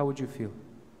ran, how would you feel?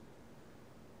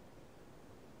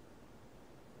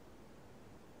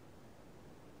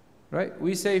 Right?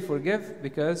 We say forgive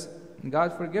because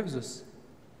God forgives us.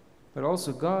 But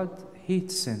also God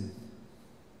hates sin.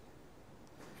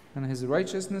 And His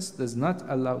righteousness does not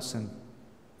allow sin.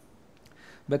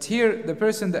 But here, the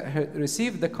person that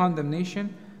received the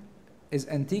condemnation is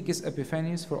Antiochus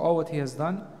Epiphanes for all what he has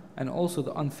done, and also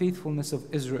the unfaithfulness of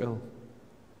Israel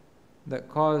that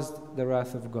caused the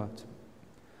wrath of God.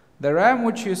 The ram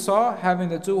which you saw having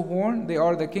the two horns, they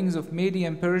are the kings of Media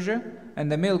and Persia,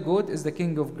 and the male goat is the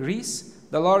king of Greece.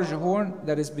 The large horn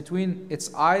that is between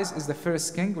its eyes is the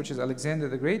first king, which is Alexander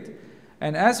the Great.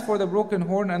 And as for the broken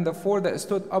horn and the four that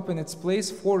stood up in its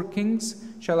place, 4 kings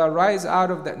shall arise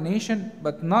out of that nation,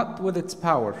 but not with its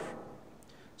power.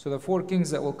 So the 4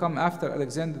 kings that will come after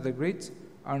Alexander the Great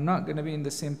are not going to be in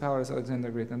the same power as Alexander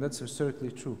the Great, and that's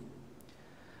historically true.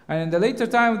 And in the later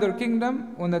time of their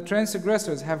kingdom, when the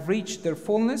transgressors have reached their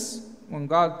fullness, when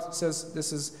God says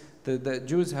this is the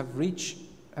Jews have reached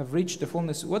the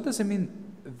fullness, what does it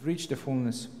mean, reached the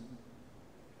fullness?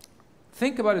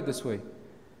 Think about it this way.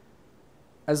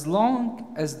 As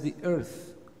long as the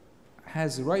earth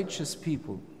has righteous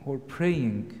people who are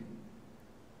praying,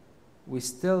 we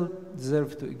still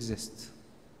deserve to exist.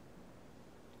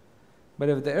 But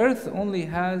if the earth only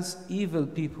has evil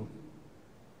people,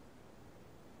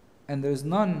 and there's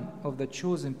none of the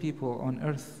chosen people on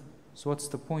earth, so what's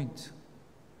the point?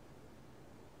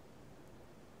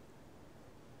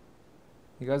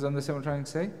 You guys understand what I'm trying to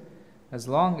say? As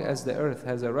long as the earth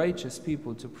has a righteous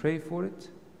people to pray for it,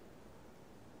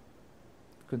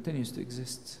 it continues to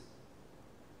exist.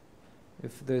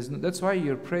 If there's no, that's why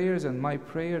your prayers and my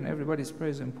prayer and everybody's prayer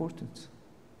is important.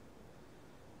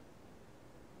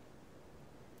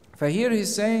 For here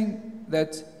he's saying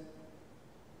that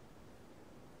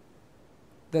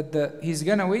he's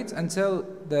going to wait until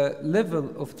the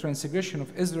level of transgression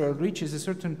of Israel reaches a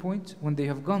certain point when they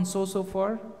have gone so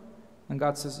far, and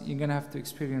God says, you're going to have to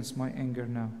experience my anger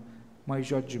now, my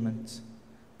judgment,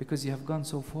 because you have gone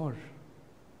so far.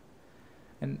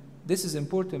 And this is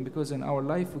important because in our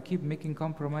life we keep making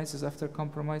compromises after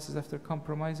compromises after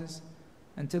compromises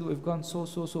until we've gone so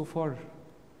far.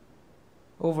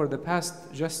 Over the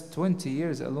past just 20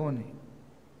 years alone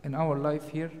in our life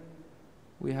here,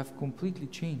 we have completely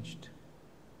changed.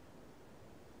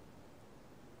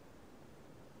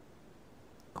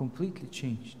 Completely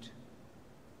changed.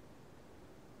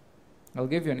 I'll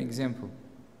give you an example.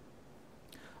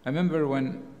 I remember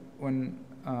when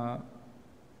I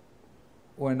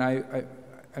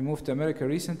moved to America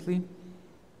recently,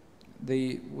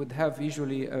 they would have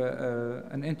usually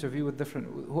an interview with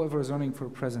whoever is running for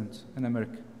president in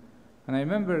America. And I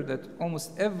remember that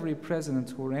almost every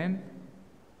president who ran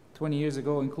 20 years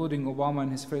ago, including Obama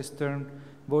in his first term,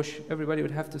 Bush, everybody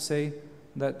would have to say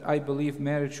that I believe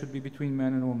marriage should be between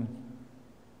man and woman.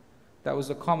 That was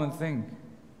a common thing.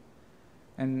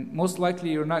 And most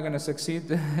likely you're not going to succeed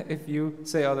if you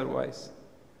say otherwise.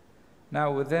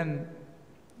 Now within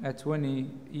a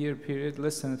 20-year period,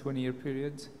 less than a 20-year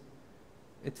period,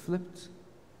 it flipped.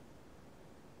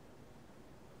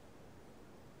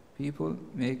 People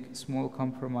make small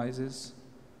compromises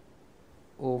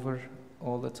over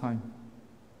all the time.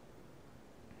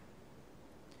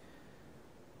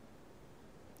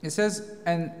 It says,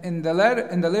 and in the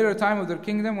later time of their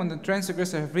kingdom, when the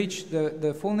transgressors have reached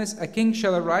the fullness, a king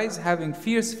shall arise, having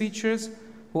fierce features,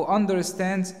 who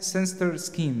understands sinister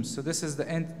schemes. So this is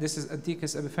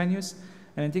Antiochus Epiphanes,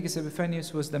 and Antiochus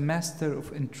Epiphanes was the master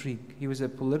of intrigue. He was a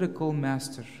political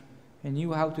master. He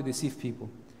knew how to deceive people.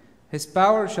 His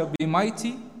power shall be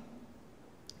mighty,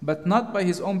 but not by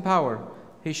his own power.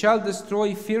 He shall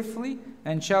destroy fearfully,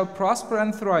 and shall prosper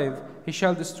and thrive. He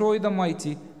shall destroy the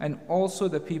mighty, and also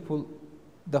the people,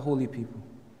 the holy people.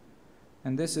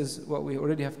 And this is what we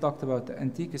already have talked about.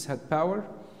 Antiochus had power,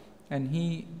 and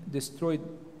he destroyed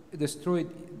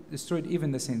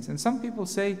even the saints. And some people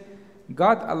say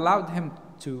God allowed him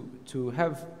to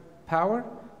have power,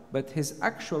 but his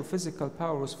actual physical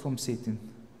power was from Satan.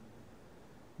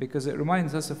 because it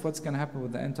reminds us of what's going to happen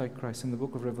with the Antichrist in the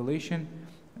book of Revelation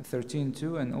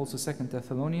 13:2 and also 2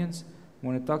 Thessalonians,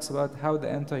 when it talks about how the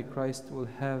Antichrist will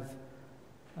have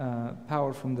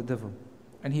power from the devil.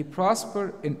 And he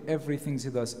prosper in everything he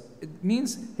does. It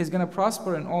means he's going to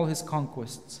prosper in all his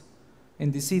conquests, in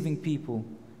deceiving people,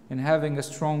 in having a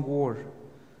strong war.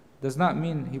 Does not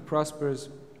mean he prospers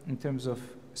in terms of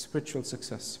spiritual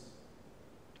success.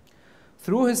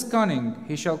 Through his cunning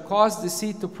he shall cause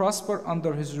deceit to prosper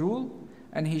under his rule,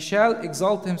 and he shall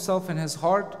exalt himself in his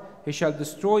heart. He shall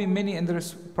destroy many in their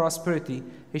prosperity.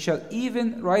 He shall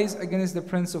even rise against the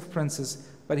prince of princes,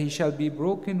 but he shall be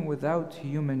broken without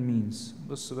human means.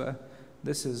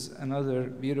 This is another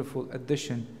beautiful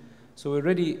addition. So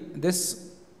already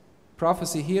this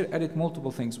prophecy here added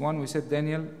multiple things. One, we said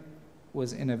Daniel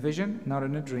was in a vision, not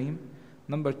in a dream.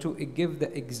 Number two, it gave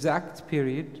the exact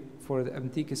period for the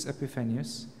Antiochus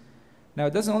Epiphanes. Now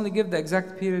it doesn't only give the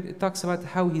exact period, it talks about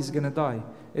how he's going to die.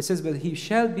 It says, but he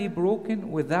shall be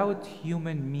broken without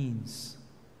human means.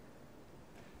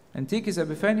 Antiochus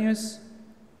Epiphanes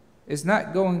is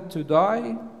not going to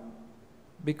die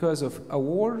because of a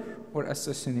war or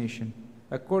assassination.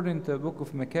 According to the book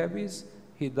of Maccabees,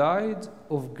 he died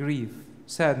of grief,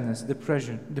 sadness,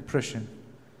 depression,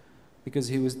 because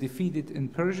he was defeated in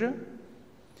Persia,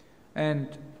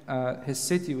 and his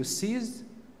city was seized,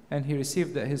 and he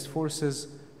received that his forces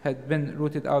had been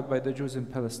rooted out by the Jews in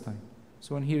Palestine.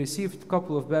 So when he received a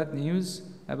couple of bad news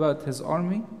about his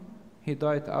army, he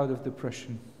died out of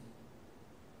depression,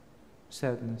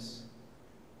 sadness.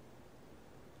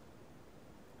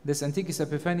 This Antiochus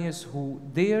Epiphanes who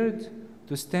dared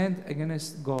to stand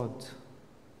against God,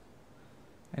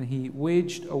 and he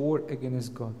waged a war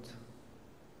against God.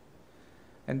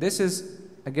 And this is,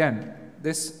 again,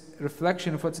 this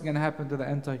reflection of what's going to happen to the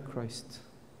Antichrist.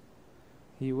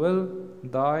 He will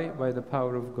die by the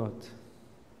power of God.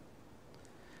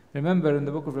 Remember, in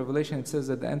the book of Revelation, it says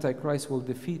that the Antichrist will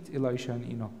defeat Elisha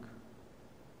and Enoch.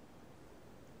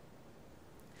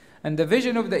 And the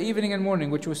vision of the evening and morning,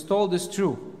 which was told, is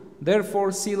true.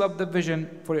 Therefore, seal up the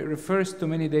vision, for it refers to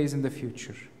many days in the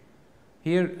future.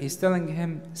 Here, he's telling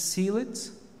him, seal it,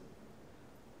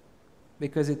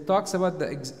 because it talks about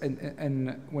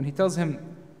and when he tells him,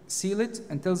 seal it,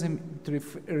 and tells him it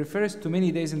refers to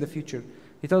many days in the future.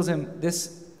 He tells him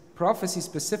this prophecy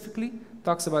specifically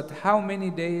talks about how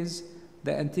many days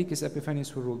the Antiochus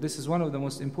Epiphanes will rule. This is one of the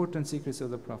most important secrets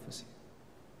of the prophecy.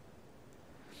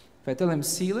 If I tell him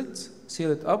seal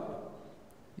it up,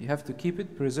 you have to keep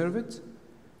it, preserve it,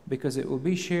 because it will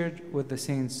be shared with the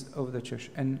saints of the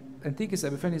church. And Antiochus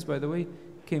Epiphanes, by the way,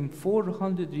 came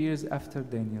 400 years after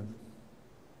Daniel.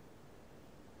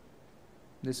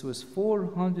 This was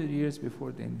 400 years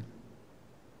before Daniel.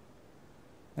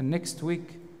 And next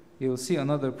week, you will see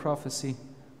another prophecy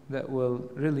that will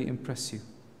really impress you.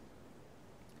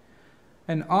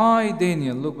 And I,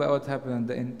 Daniel, look at what happened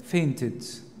at the end, fainted.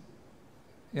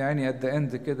 يعني at the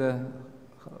end كده,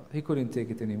 he couldn't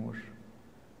take it anymore.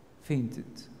 Fainted.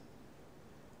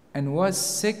 And was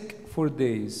sick for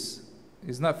days.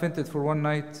 He's not fainted for one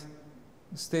night,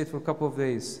 stayed for a couple of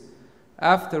days.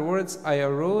 Afterwards, I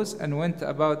arose and went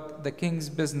about the king's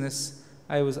business.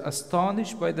 I was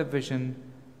astonished by the vision,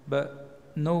 but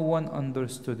no one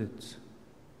understood it.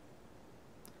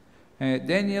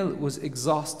 Daniel was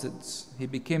exhausted. He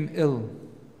became ill.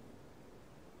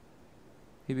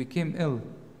 He became ill.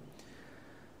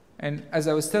 And as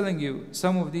I was telling you,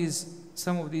 some of these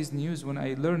news, when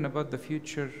I learn about the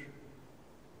future,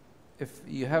 if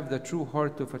you have the true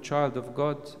heart of a child of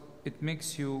God, it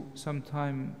makes you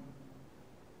sometime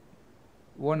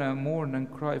want to mourn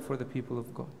and cry for the people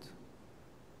of God.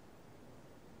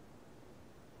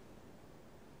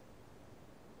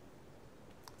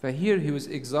 For here he was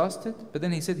exhausted, but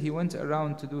then he said he went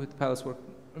around to do his palace work.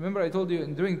 Remember I told you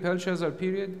during Belshazzar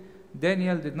period,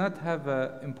 Daniel did not have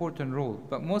an important role,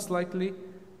 but most likely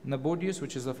Nabonidus,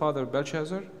 which is the father of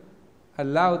Belshazzar,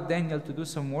 allowed Daniel to do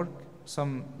some work,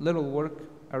 some little work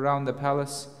around the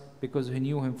palace, because he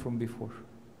knew him from before.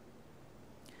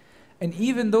 And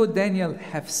even though Daniel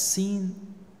have seen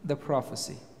the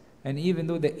prophecy, and even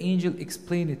though the angel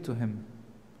explained it to him,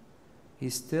 he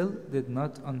still did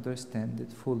not understand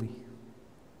it fully.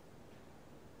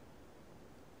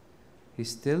 He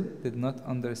still did not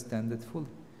understand it fully.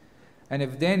 And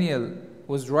if Daniel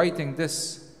was writing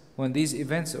this when these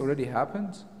events already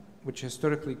happened, which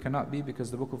historically cannot be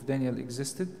because the book of Daniel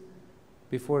existed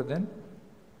before then,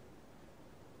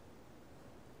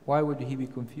 why would he be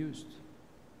confused?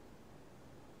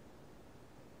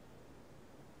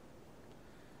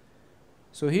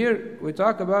 So here we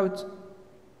talk about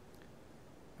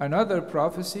another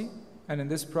prophecy and in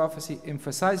this prophecy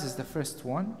emphasizes the first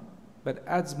one, but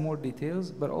adds more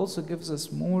details, but also gives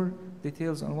us more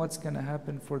details on what's going to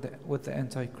happen with the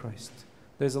Antichrist.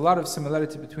 There's a lot of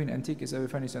similarity between Antiochus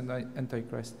Epiphanes and the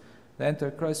Antichrist. The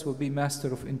Antichrist will be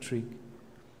master of intrigue.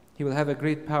 He will have a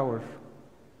great power.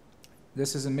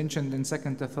 This is mentioned in 2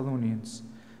 Thessalonians.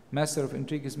 Master of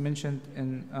intrigue is mentioned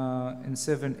in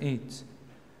 7:8.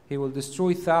 He will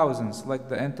destroy thousands, like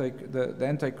the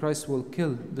Antichrist will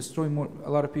destroy a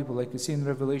lot of people, like you see in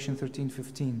Revelation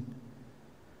 13:15.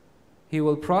 He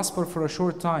will prosper for a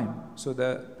short time. So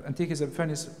the Antiochus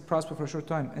Epiphanes prosper for a short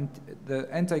time, and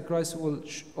the Antichrist will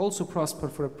also prosper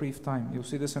for a brief time. You'll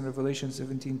see this in Revelation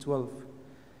 17:12.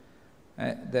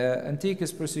 The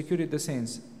Antiochus persecuted the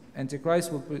saints.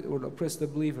 Antichrist will oppress the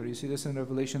believer. You see this in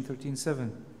Revelation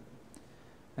 13:7.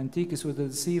 Antiochus was the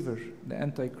deceiver. The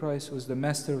Antichrist was the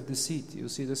master of deceit. You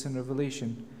see this in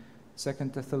Revelation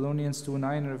 2 Thessalonians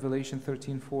 2:9 and Revelation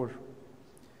 13:4.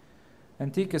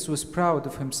 Antiochus was proud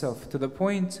of himself to the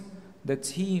point that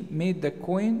he made the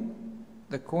coin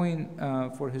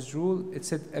for his rule. It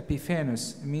said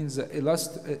Epiphanes. It means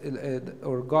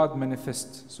or God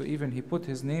manifest. So even he put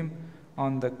his name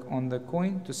on the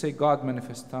coin to say God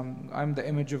manifest. I'm the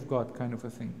image of God, kind of a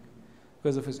thing,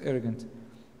 because of his arrogance.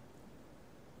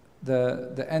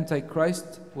 The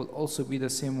Antichrist will also be the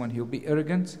same one. He'll be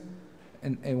arrogant,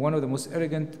 and one of the most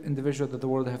arrogant individuals that the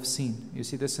world have seen. You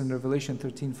see this in Revelation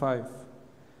 13:5.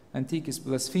 Antiochus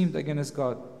blasphemed against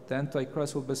God. The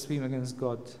Antichrist will blaspheme against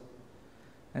God.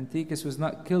 Antiochus was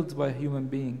not killed by a human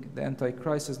being. The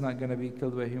Antichrist is not going to be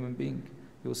killed by a human being.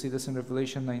 You will see this in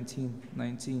Revelation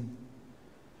 19:19.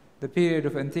 The period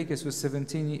of Antiochus was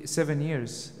 7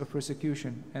 years of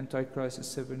persecution. Antichrist is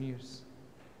 7 years.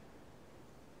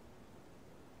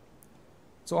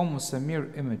 It's almost a mirror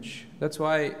image. That's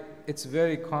why it's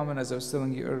very common, as I was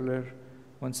telling you earlier,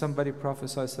 when somebody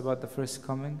prophesies about the first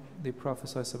coming, they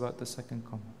prophesy about the second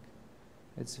coming.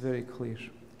 It's very clear.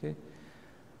 Okay?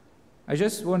 I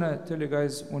just want to tell you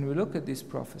guys, when we look at these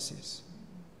prophecies,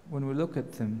 when we look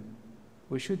at them,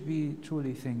 we should be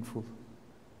truly thankful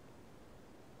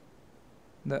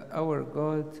that our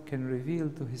God can reveal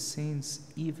to His saints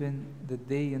even the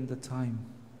day and the time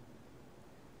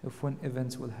of when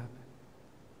events will happen.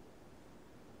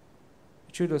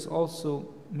 It should also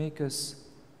make us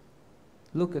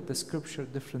look at the scripture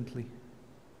differently.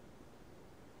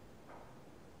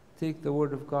 Take the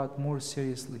word of God more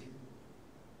seriously.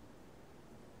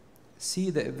 See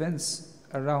the events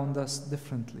around us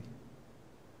differently.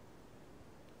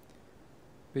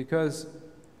 Because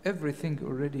everything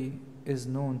already is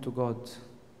known to God.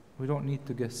 We don't need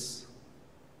to guess.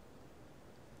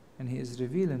 And He is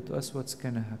revealing to us what's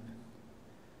going to happen.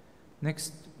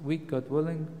 Next week, God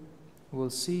willing, we'll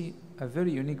see a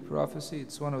very unique prophecy.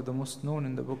 It's one of the most known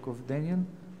in the book of Daniel.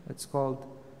 It's called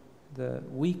the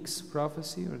Weeks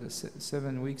Prophecy, or the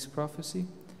 7 Weeks Prophecy.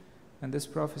 And this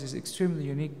prophecy is extremely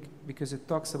unique because it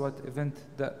talks about an event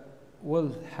that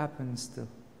will happen still.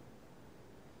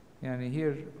 And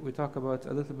here we talk about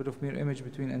a little bit of mirror image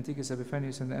between Antiochus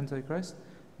Epiphanes and the Antichrist.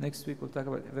 Next week we'll talk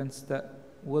about events that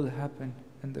will happen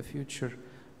in the future.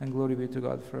 And glory be to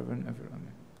God forever and ever.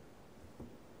 Amen.